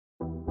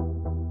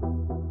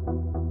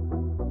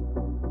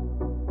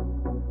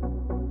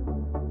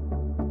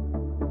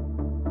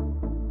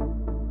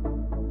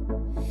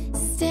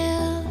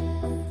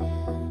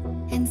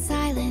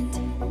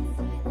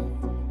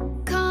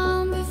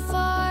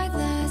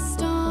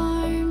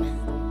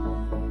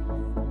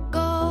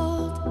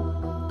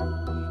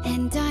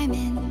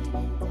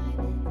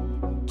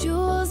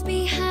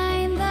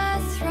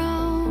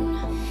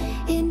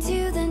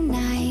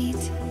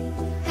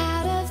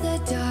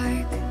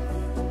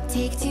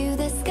to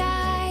the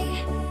sky,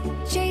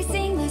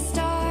 chasing the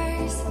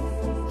stars.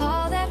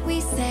 All that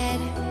we said,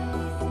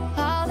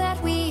 all that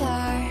we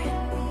are,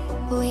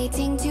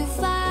 waiting to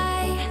fly.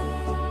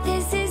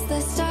 This is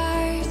the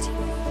start.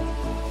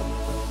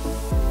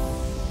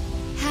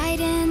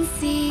 Hide and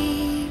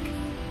seek,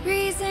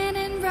 reason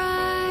and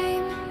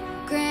rhyme,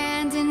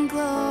 grand and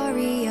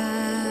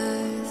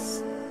glorious.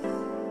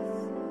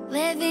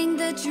 Living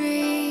the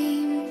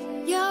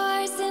dream,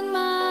 yours and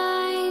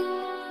mine,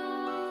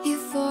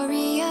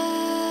 euphoria.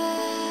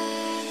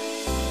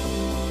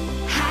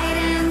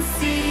 Hide and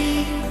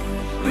seek,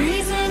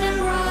 reason and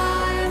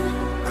rhyme,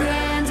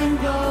 grand and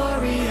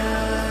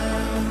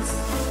glorious.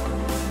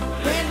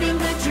 Living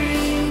the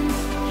dream,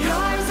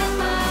 yours and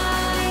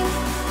mine,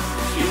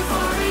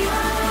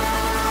 euphoria.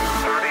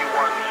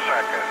 31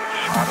 seconds.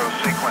 Auto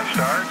sequence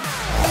start.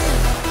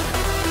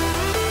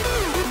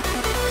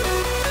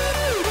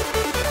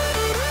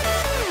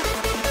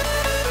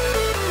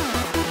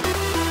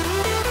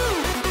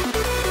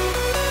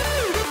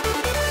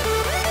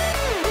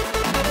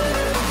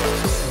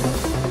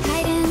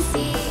 Hide and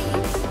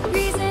seek,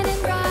 reason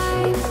and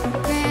rhyme,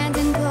 grand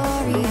and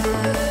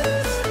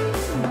glorious.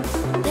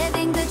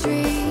 Living the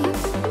dream,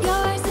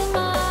 yours and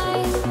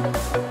mine,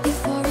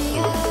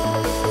 euphoria.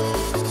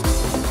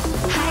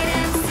 Hide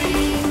and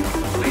seek,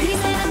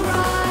 reason and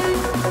rhyme,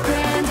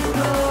 grand and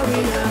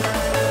glorious.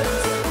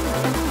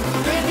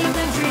 Living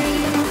the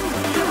dream,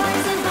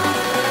 yours and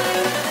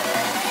mine,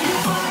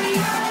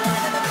 euphoria.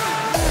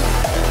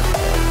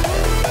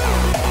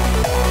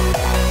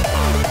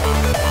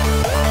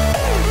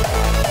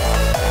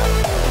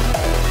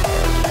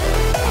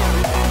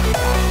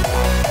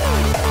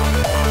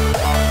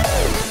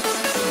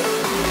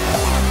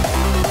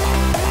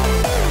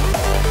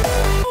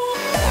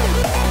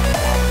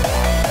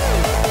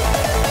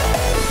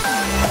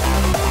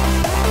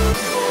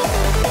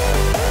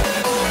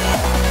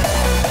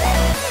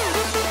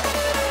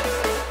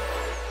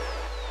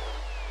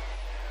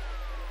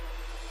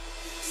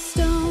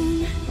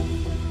 Stone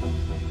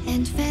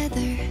and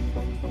feather,